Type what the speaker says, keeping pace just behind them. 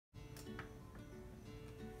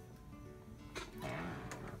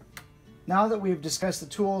Now that we've discussed the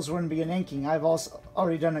tools we're going to begin inking, I've also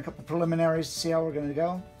already done a couple preliminaries to see how we're going to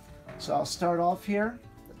go. So I'll start off here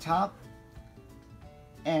at the top,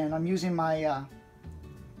 and I'm using my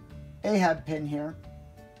Ahab pen here.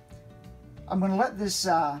 I'm going to let this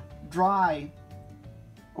dry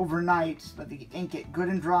overnight, let the ink get good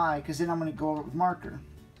and dry, because then I'm going to go over it with marker.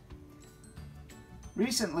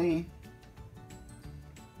 Recently,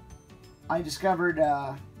 I discovered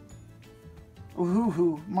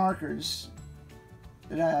Uhuhu markers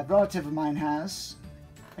that a relative of mine has.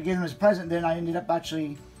 I gave them as a present, then I ended up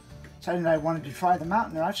actually deciding that I wanted to try them out,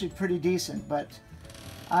 and they're actually pretty decent. But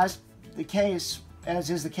as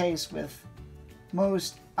is the case with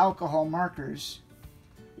most alcohol markers,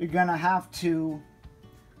 you're gonna have to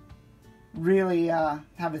really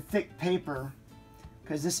have a thick paper,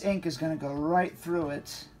 because this ink is gonna go right through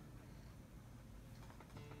it.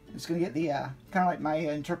 It's gonna get the kind of like my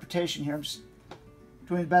interpretation here. I'm just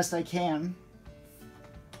doing the best I can.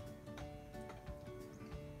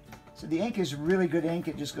 So the ink is really good ink.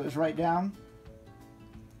 It just goes right down.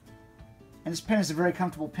 And this pen is a very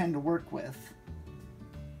comfortable pen to work with.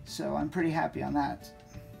 So I'm pretty happy on that.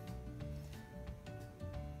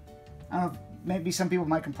 I don't know, maybe some people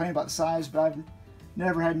might complain about the size, but I've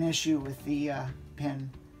never had an issue with the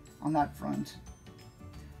pen on that front.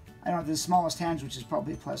 I don't have the smallest hands, which is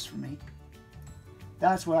probably a plus for me.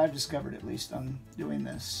 That's what I've discovered, at least, on doing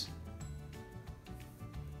this.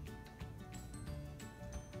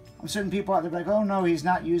 Certain people out there like, oh no, he's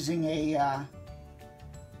not using a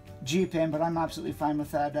G pen, but I'm absolutely fine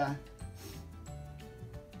with that.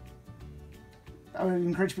 I would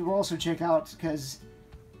encourage people also to check out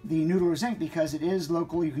the Noodler's ink, because it is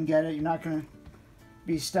local. You can get it. You're not going to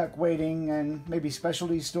be stuck waiting, and maybe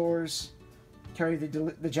specialty stores carry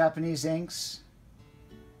the Japanese inks,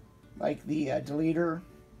 like the Deleter.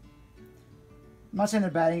 I'm not saying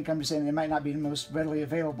they're bad ink, I'm just saying they might not be the most readily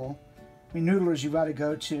available. I mean, Noodlers, you've got to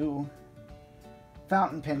go to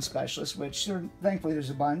fountain pen specialists, which thankfully there's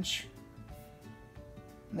a bunch.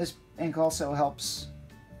 And this ink also helps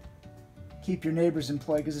keep your neighbors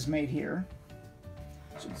employed because it's made here.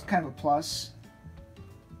 So it's kind of a plus.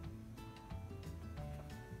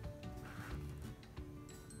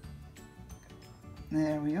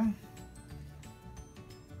 There we go. And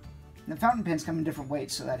the fountain pens come in different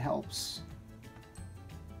weights, so that helps.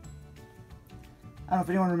 I don't know if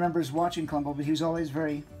anyone remembers watching Columbo, but he was always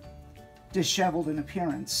very disheveled in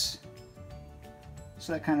appearance.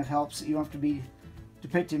 So that kind of helps. You don't have to be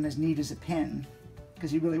depict him as neat as a pin,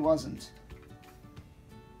 because he really wasn't.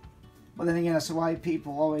 But then again, that's why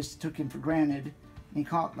people always took him for granted, and he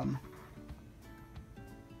caught them.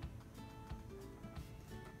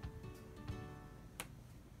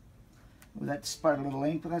 Well, that spotted a little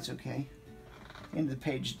ink, but that's okay. The end of the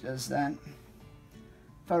page does that.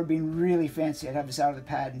 If I were being really fancy, I'd have this out of the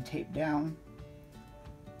pad and taped down.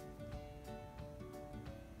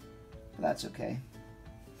 But that's okay.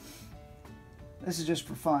 This is just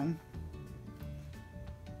for fun.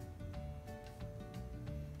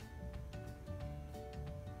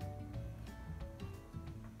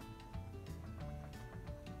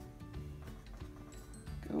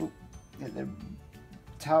 Go get the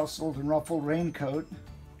tousled and ruffled raincoat,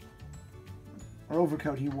 or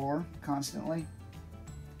overcoat he wore constantly.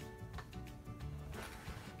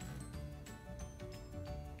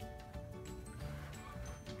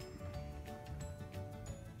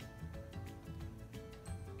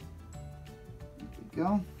 There we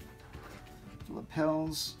go. The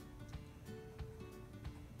lapels.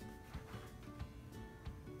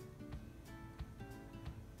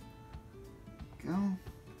 Go.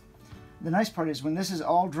 The nice part is when this is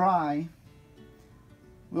all dry,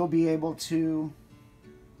 we'll be able to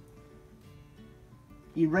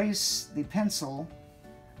erase the pencil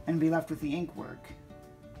and be left with the ink work,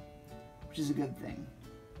 which is a good thing.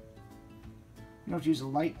 You don't have to use a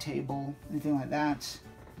light table, anything like that.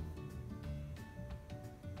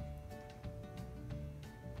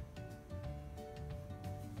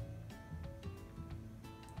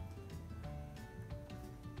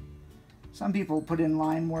 Some people put in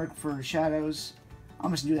line work for shadows. I'm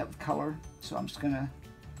just gonna do that with color, so I'm just gonna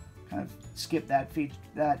kind of skip that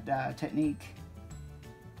technique.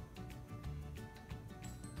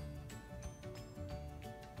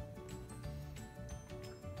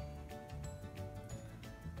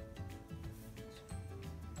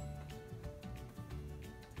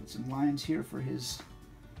 Put some lines here for his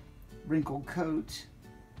wrinkled coat.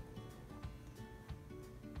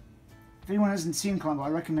 If anyone hasn't seen Columbo, I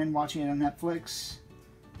recommend watching it on Netflix.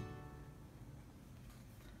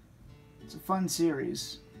 It's a fun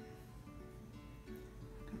series.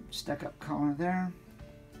 Stuck up collar there.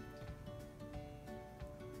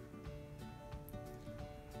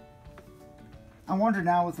 I wonder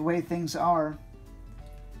now, with the way things are,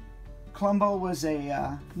 Columbo was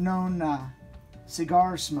a known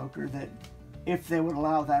cigar smoker, that if they would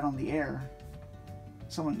allow that on the air,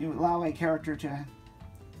 you would allow a character to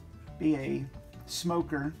be a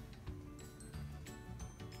smoker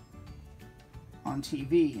on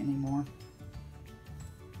TV anymore.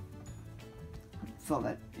 Fill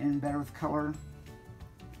that in better with color.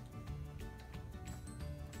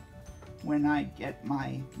 When I get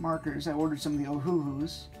my markers, I ordered some of the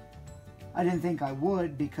Ohuhus. I didn't think I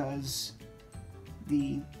would, because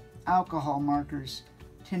the alcohol markers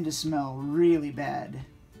tend to smell really bad.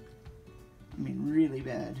 I mean, really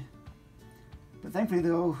bad. But thankfully the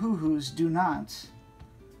Ohuhus do not.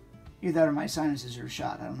 Either that or my sinuses are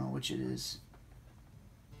shot. I don't know which it is.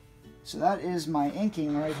 So that is my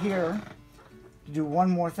inking right here. To do one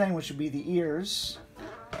more thing, which would be the ears.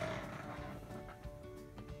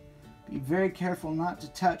 Be very careful not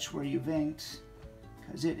to touch where you've inked,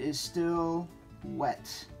 because it is still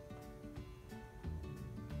wet.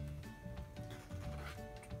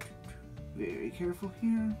 Very careful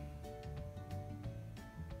here.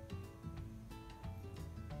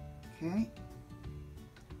 Okay.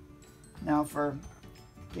 Now for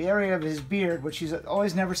the area of his beard, which he's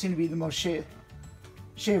always never seemed to be the most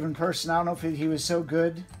shaven person. I don't know if he was so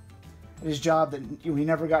good at his job that he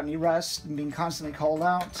never got any rest and being constantly called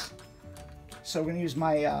out. So we're going to use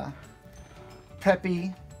my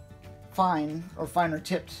preppy fine or finer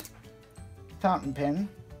tipped fountain pen,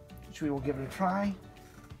 which we will give it a try.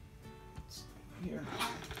 Here.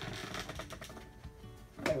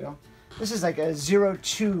 There we go. This is like a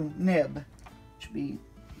 02 nib, which would be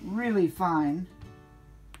really fine.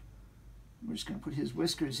 We're just going to put his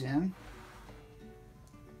whiskers in.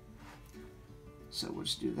 So we'll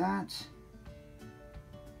just do that.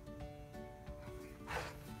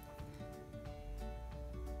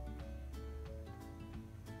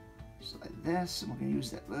 Just like this, and we're going to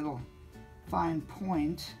use that little fine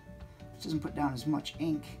point, which doesn't put down as much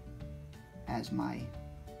ink as my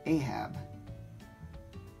Ahab.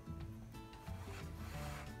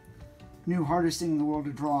 New hardest thing in the world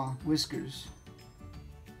to draw, whiskers.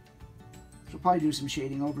 So I'll probably do some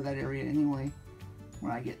shading over that area anyway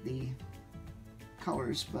when I get the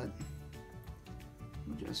colors, but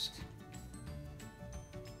we'll just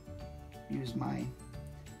use my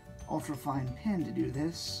ultra fine pen to do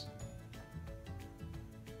this.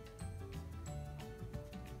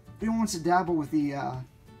 If anyone wants to dabble with the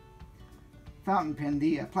fountain pen,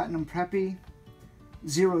 the Platinum Preppy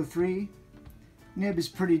 03 nib is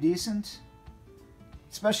pretty decent,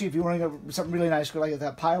 especially if you want to go something really nice, like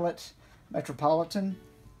that Pilot Metropolitan.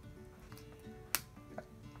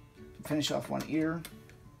 Finish off one ear.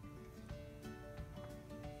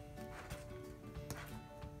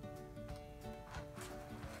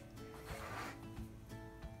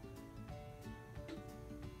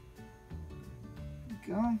 There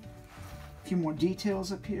we go. A few more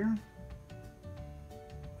details up here.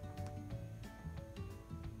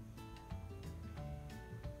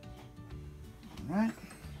 Alright.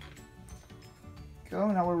 Go.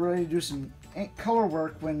 Now we're ready to do some ink color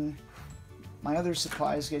work when my other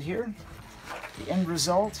supplies get here. The end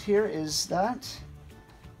result here is that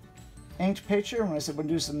inked picture. When I said we'll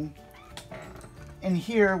do some in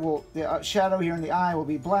here, the shadow here in the eye will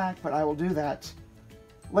be black, but I will do that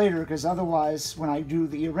later, because otherwise when I do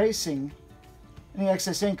the erasing, any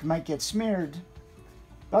excess ink might get smeared.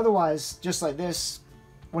 But otherwise, just like this,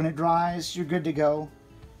 when it dries, you're good to go.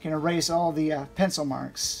 You can erase all the pencil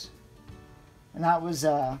marks. And that was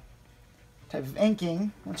type of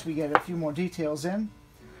inking. Once we get a few more details in,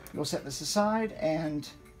 we'll set this aside and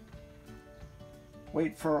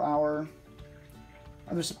wait for our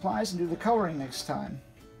other supplies and do the coloring next time.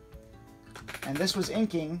 And this was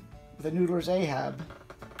inking with the Noodler's Ahab.